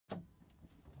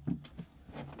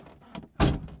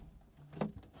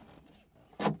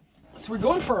So we're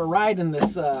going for a ride in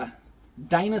this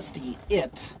Dynasty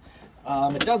IT.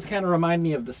 It does kind of remind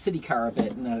me of the city car a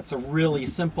bit in that it's a really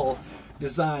simple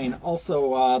design.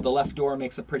 Also, the left door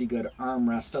makes a pretty good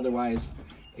armrest. Otherwise,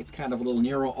 it's kind of a little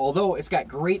narrow. Although it's got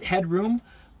great headroom,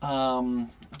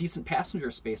 decent passenger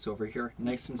space over here.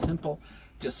 Nice and simple.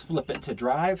 Just flip it to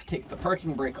drive, take the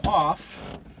parking brake off,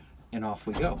 and off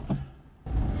we go.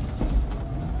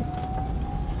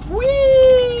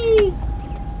 Whee!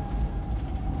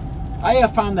 I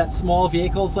have found that small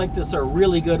vehicles like this are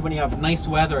really good when you have nice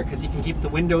weather because you can keep the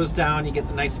windows down, you get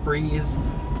the nice breeze.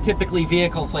 Typically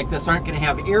vehicles like this aren't going to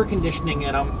have air conditioning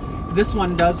in them. This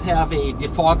one does have a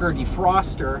defogger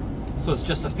defroster, so it's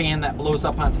just a fan that blows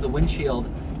up onto the windshield,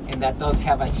 and that does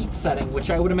have a heat setting, which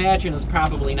I would imagine is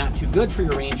probably not too good for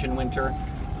your range in winter,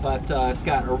 but it's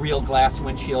got a real glass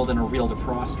windshield and a real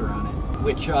defroster on it,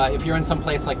 which if you're in some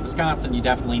place like Wisconsin, you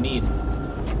definitely need.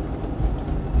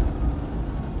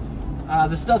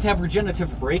 This does have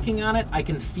regenerative braking on it. I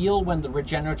can feel when the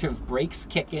regenerative brakes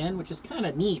kick in, which is kind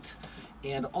of neat.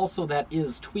 And also that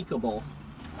is tweakable.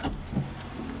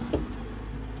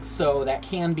 So that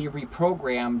can be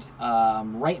reprogrammed.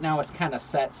 Right now it's kind of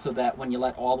set so that when you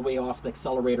let all the way off the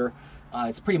accelerator,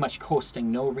 it's pretty much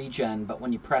coasting, no regen. But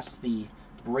when you press the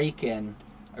brake in,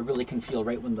 I really can feel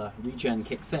right when the regen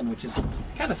kicks in, which is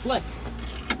kind of slick.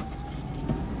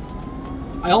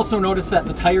 I also noticed that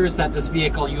the tires that this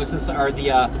vehicle uses are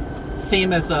the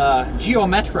same as Geo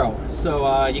Metro,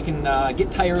 so you can get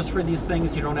tires for these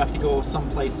things. You don't have to go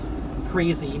someplace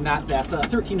crazy. Not that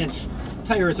 13-inch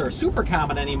tires are super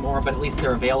common anymore, but at least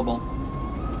they're available.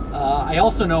 I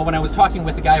also know when I was talking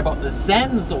with a guy about the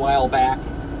Zens a while back,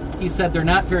 he said they're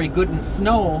not very good in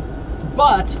snow,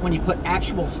 but when you put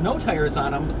actual snow tires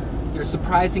on them, they're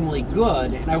surprisingly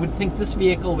good, and I would think this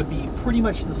vehicle would be pretty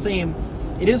much the same.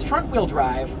 It is front-wheel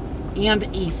drive and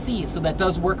AC, so that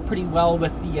does work pretty well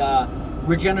with the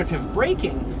regenerative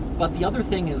braking. But the other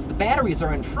thing is the batteries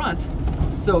are in front,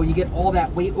 so you get all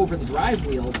that weight over the drive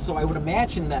wheels. So I would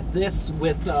imagine that this,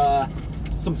 with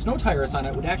some snow tires on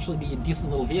it, would actually be a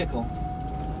decent little vehicle.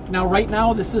 Now, right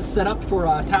now, this is set up for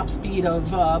a top speed of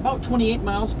about 28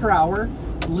 miles per hour.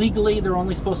 Legally, they're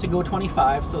only supposed to go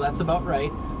 25, so that's about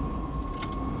right.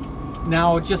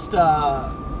 Now, just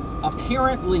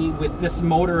apparently with this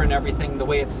motor and everything, the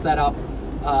way it's set up,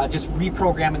 just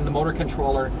reprogramming the motor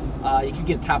controller, you can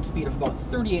get a top speed of about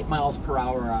 38 miles per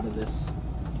hour out of this.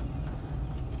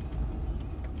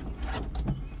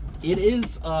 It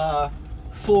is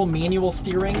full manual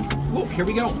steering. Whoa, here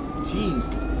we go. Jeez.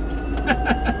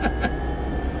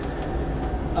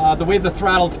 The way the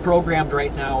throttle's programmed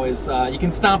right now is you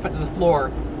can stomp it to the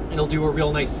floor. It'll do a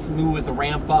real nice smooth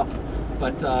ramp up.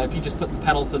 But if you just put the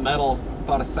pedal to the metal,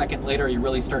 about a second later, you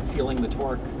really start feeling the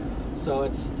torque. So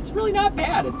it's really not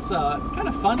bad. It's kind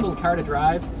of fun little car to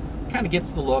drive. Kind of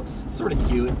gets the looks. It's sort of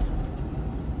cute.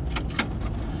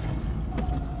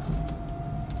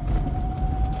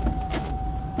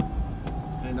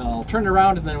 And I'll turn it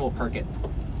around and then we'll park it.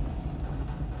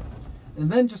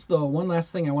 And then just the one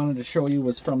last thing I wanted to show you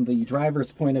was from the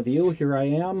driver's point of view. Here I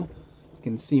am. You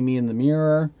can see me in the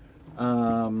mirror.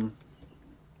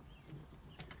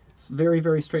 It's very,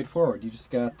 very straightforward. You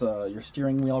just got your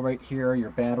steering wheel right here,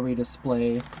 your battery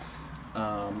display.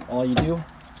 All you do,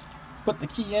 put the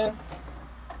key in,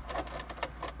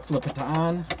 flip it to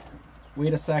on,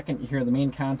 wait a second, you hear the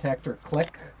main contactor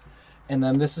click, and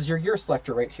then this is your gear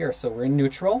selector right here. So we're in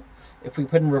neutral. If we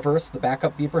put in reverse, the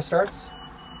backup beeper starts.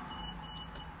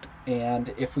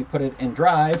 And if we put it in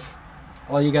drive,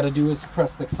 all you got to do is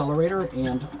press the accelerator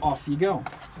and off you go.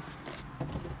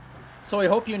 So I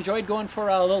hope you enjoyed going for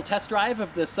a little test drive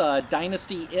of this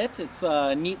Dynasty IT. It's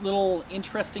a neat little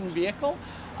interesting vehicle.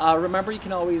 Remember, you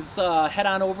can always head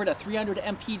on over to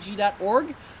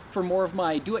 300mpg.org for more of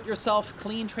my do-it-yourself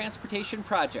clean transportation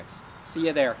projects. See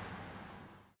you there.